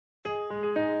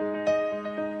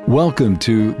Welcome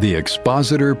to the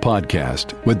Expositor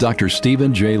Podcast with Dr.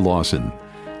 Stephen J. Lawson.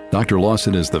 Dr.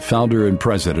 Lawson is the founder and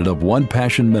president of One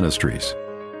Passion Ministries.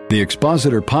 The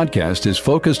Expositor Podcast is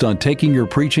focused on taking your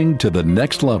preaching to the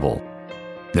next level.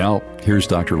 Now, here's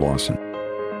Dr. Lawson.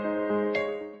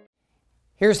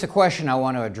 Here's the question I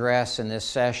want to address in this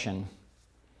session.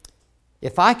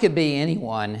 If I could be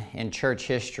anyone in church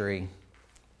history,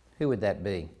 who would that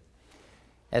be?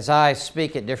 As I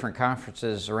speak at different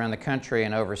conferences around the country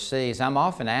and overseas, I'm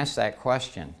often asked that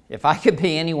question. If I could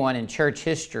be anyone in church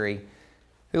history,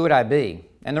 who would I be?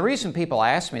 And the reason people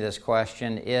ask me this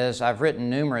question is I've written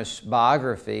numerous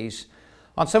biographies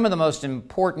on some of the most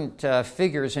important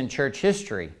figures in church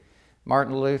history.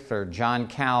 Martin Luther, John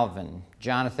Calvin,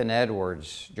 Jonathan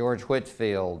Edwards, George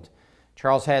Whitefield,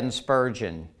 Charles Haddon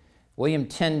Spurgeon, William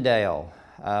Tyndale,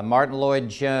 Martin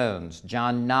Lloyd-Jones,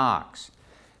 John Knox.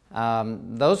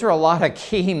 Those are a lot of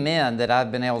key men that I've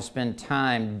been able to spend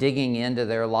time digging into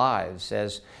their lives,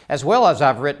 as well as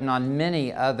I've written on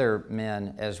many other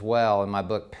men as well in my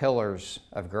book, Pillars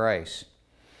of Grace.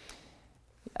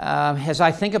 As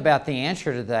I think about the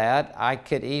answer to that, I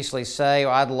could easily say,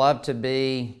 well, I'd love to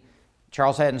be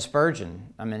Charles Haddon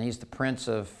Spurgeon. I mean, he's the prince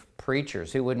of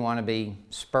preachers. Who wouldn't want to be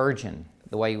Spurgeon,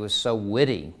 the way he was so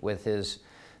witty with his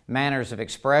manners of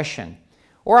expression?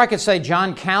 Or I could say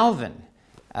John Calvin.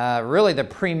 Really the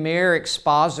premier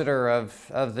expositor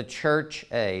of the church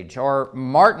age, or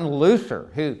Martin Luther,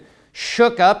 who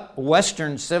shook up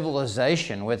Western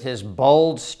civilization with his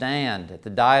bold stand at the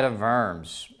Diet of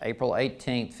Worms, April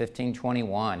 18th,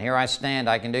 1521. Here I stand,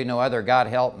 I can do no other, God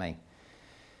help me.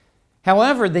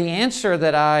 However, the answer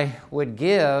that I would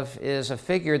give is a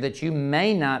figure that you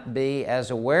may not be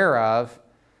as aware of,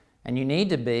 and you need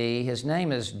to be. His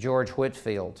name is George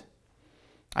Whitefield.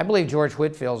 I believe George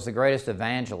Whitefield is the greatest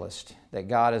evangelist that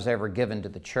God has ever given to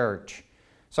the church,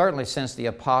 certainly since the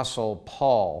Apostle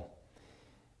Paul.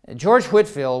 George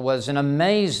Whitefield was an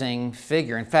amazing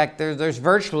figure. In fact, there's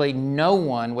virtually no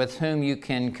one with whom you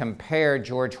can compare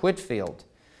George Whitefield.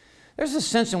 There's a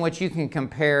sense in which you can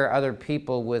compare other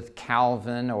people with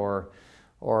Calvin or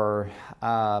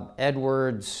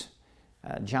Edwards,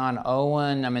 John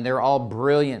Owen. I mean, they're all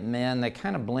brilliant men. They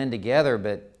kind of blend together,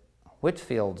 but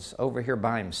Whitefield's over here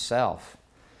by himself.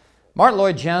 Martin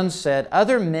Lloyd-Jones said,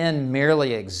 "Other men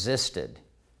merely existed.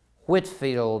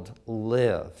 Whitefield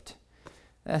lived."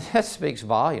 That speaks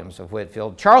volumes of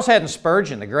Whitefield. Charles Haddon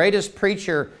Spurgeon, the greatest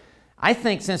preacher, I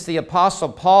think, since the Apostle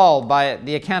Paul, by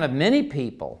the account of many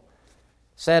people,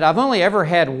 said, "I've only ever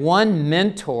had one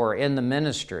mentor in the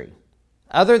ministry,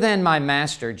 other than my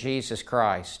master, Jesus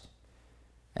Christ."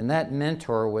 And that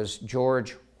mentor was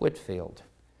George Whitefield.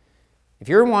 If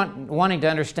you're wanting to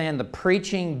understand the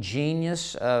preaching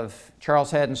genius of Charles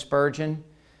Haddon Spurgeon,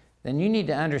 then you need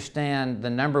to understand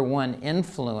the number one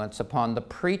influence upon the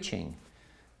preaching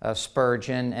of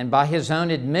Spurgeon, and by his own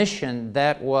admission,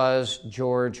 that was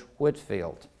George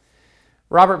Whitefield.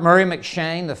 Robert Murray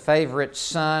McCheyne, the favorite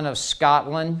son of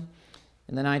Scotland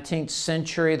in the 19th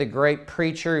century, the great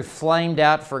preacher who flamed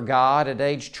out for God at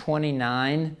age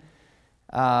 29,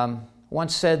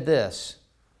 once said this,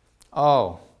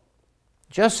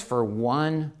 just for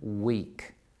 1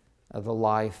 week of the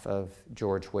life of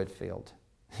George Whitefield.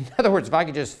 In other words, if I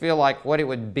could just feel like what it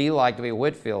would be like to be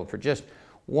Whitefield for just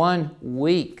 1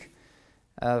 week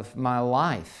of my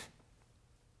life.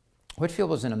 Whitefield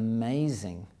was an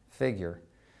amazing figure.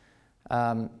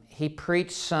 He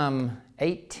preached some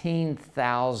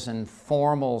 18,000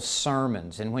 formal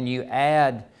sermons, and when you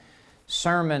add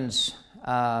sermons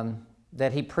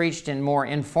that he preached in more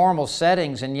informal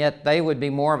settings, and yet they would be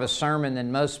more of a sermon than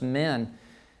most men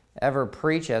ever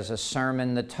preach as a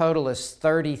sermon, the total is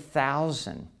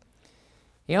 30,000.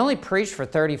 He only preached for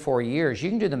 34 years. You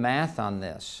can do the math on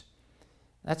this.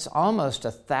 That's almost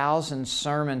 1,000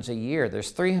 sermons a year.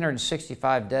 There's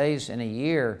 365 days in a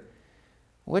year.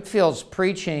 Whitefield's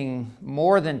preaching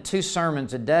more than 2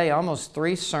 sermons a day, almost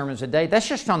 3 sermons a day. That's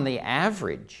just on the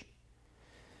average.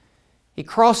 He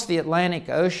crossed the Atlantic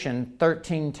Ocean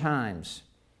 13 times.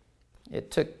 It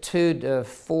took 2 to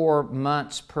 4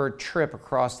 months per trip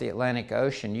across the Atlantic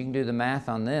Ocean. You can do the math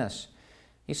on this.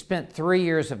 He spent 3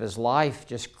 years of his life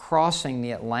just crossing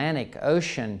the Atlantic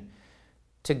Ocean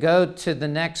to go to the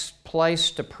next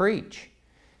place to preach.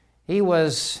 He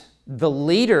was the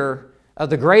leader of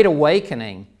the Great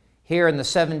Awakening here in the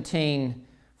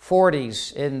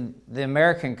 1740s in the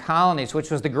American colonies,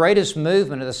 which was the greatest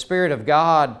movement of the Spirit of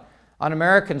God on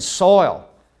American soil.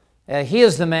 He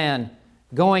is the man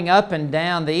going up and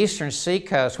down the eastern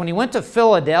seacoast. When he went to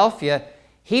Philadelphia,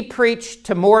 he preached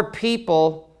to more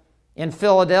people in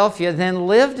Philadelphia than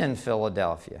lived in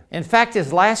Philadelphia. In fact,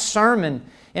 his last sermon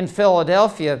in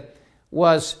Philadelphia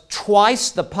was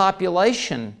twice the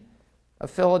population of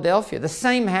Philadelphia. The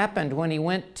same happened when he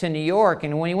went to New York,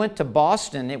 and when he went to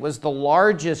Boston, it was the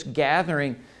largest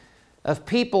gathering of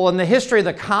people in the history of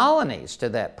the colonies to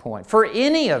that point. For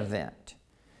any event,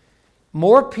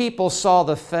 more people saw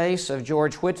the face of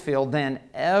George Whitefield than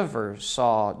ever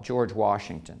saw George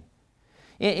Washington.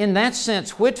 In that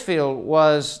sense, Whitefield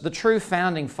was the true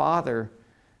founding father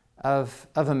of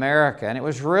America, and it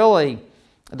was really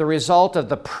the result of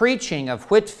the preaching of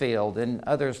Whitefield and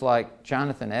others like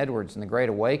Jonathan Edwards in the Great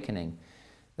Awakening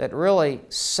that really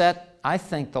set, I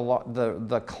think,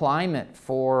 the climate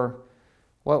for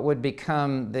what would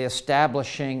become the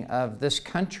establishing of this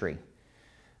country.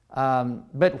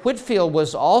 But Whitefield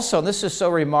was also, and this is so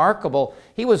remarkable,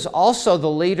 he was also the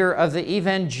leader of the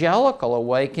evangelical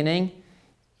awakening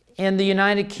in the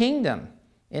United Kingdom,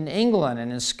 in England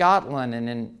and in Scotland and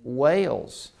in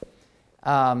Wales.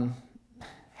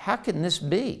 How can this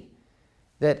be?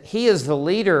 That he is the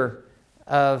leader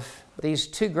of these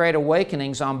two great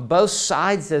awakenings on both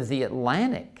sides of the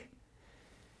Atlantic.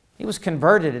 He was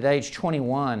converted at age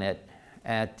 21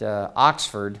 at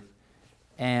Oxford,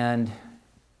 and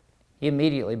he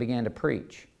immediately began to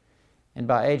preach. And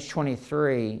by age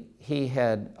 23, he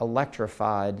had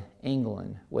electrified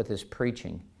England with his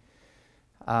preaching.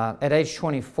 At age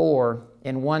 24,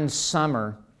 in one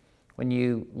summer, when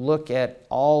you look at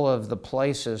all of the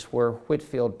places where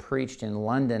Whitefield preached in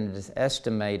London, it is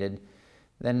estimated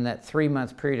that in that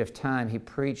 3-month period of time, he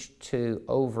preached to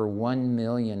over 1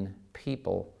 million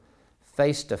people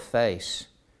face to face.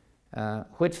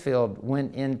 Whitefield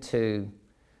went into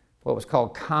what was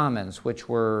called commons, which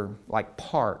were like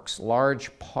parks,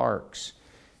 large parks,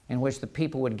 in which the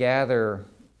people would gather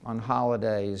on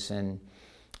holidays and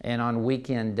on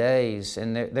weekend days.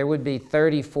 And there would be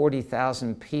 30,000,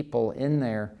 40,000 people in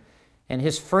there. And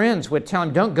his friends would tell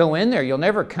him, don't go in there, you'll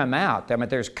never come out. I mean,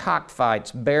 there's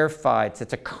cockfights, bear fights,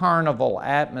 it's a carnival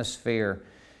atmosphere,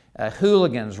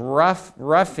 hooligans,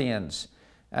 ruffians.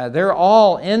 They're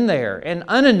all in there. And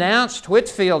unannounced,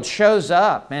 Whitefield shows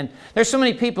up. And there's so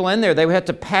many people in there, they would have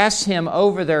to pass him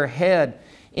over their head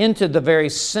into the very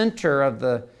center of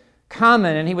the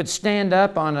common. And he would stand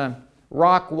up on a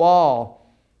rock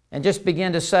wall and just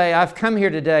begin to say, I've come here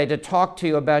today to talk to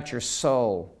you about your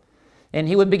soul. And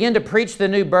he would begin to preach the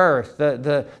new birth,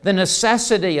 the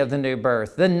necessity of the new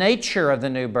birth, the nature of the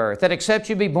new birth, that except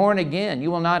you be born again,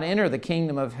 you will not enter the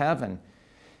kingdom of heaven.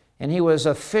 And he was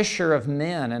a fisher of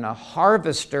men and a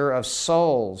harvester of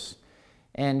souls.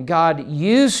 And God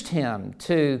used him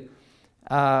to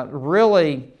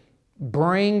really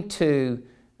bring to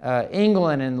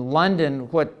England and London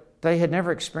what they had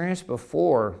never experienced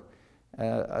before,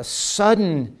 a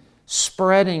sudden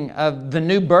spreading of the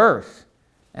new birth,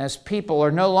 as people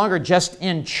are no longer just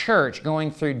in church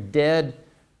going through dead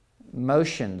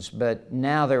motions, but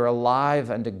now they're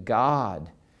alive unto God.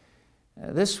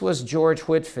 This was George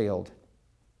Whitefield.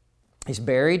 He's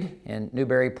buried in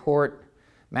Newburyport,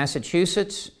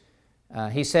 Massachusetts.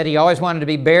 He said he always wanted to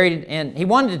be buried, and he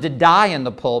wanted to die in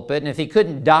the pulpit, and if he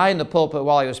couldn't die in the pulpit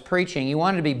while he was preaching, he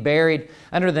wanted to be buried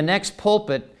under the next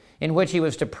pulpit in which he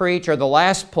was to preach, or the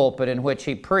last pulpit in which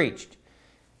he preached.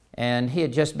 And he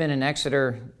had just been in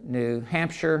Exeter, New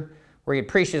Hampshire, where he had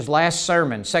preached his last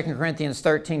sermon, 2 Corinthians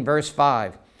 13, verse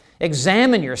 5.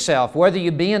 Examine yourself whether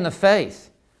you be in the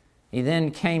faith. He then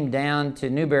came down to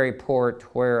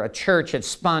Newburyport, where a church had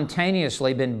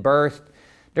spontaneously been birthed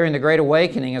during the Great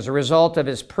Awakening as a result of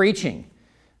his preaching.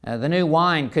 The new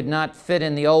wine could not fit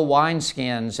in the old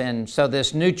wineskins, and so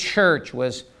this new church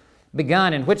was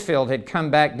begun, and Whitefield had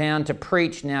come back down to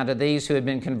preach now to these who had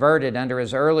been converted under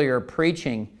his earlier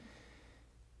preaching.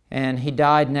 And he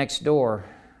died next door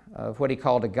of what he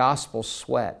called a gospel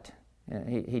sweat.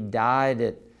 He died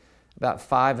at about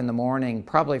 5 in the morning,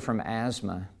 probably from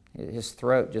asthma. His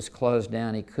throat just closed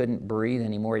down. He couldn't breathe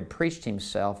anymore. He'd preached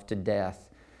himself to death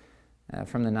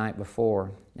from the night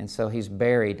before. And so he's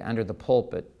buried under the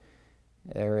pulpit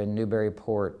there in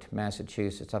Newburyport,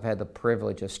 Massachusetts. I've had the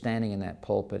privilege of standing in that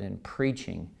pulpit and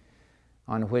preaching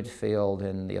on Whitefield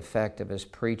and the effect of his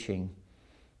preaching.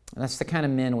 And that's the kind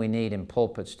of men we need in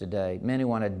pulpits today. Men who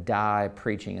want to die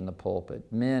preaching in the pulpit.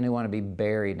 Men who want to be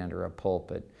buried under a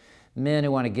pulpit. Men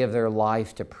who want to give their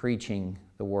life to preaching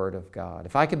the Word of God.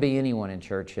 If I could be anyone in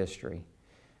church history,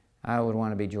 I would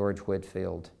want to be George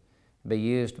Whitefield, be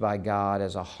used by God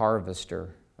as a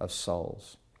harvester of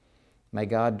souls. May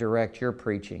God direct your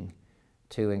preaching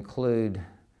to include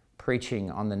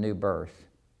preaching on the new birth.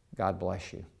 God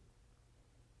bless you.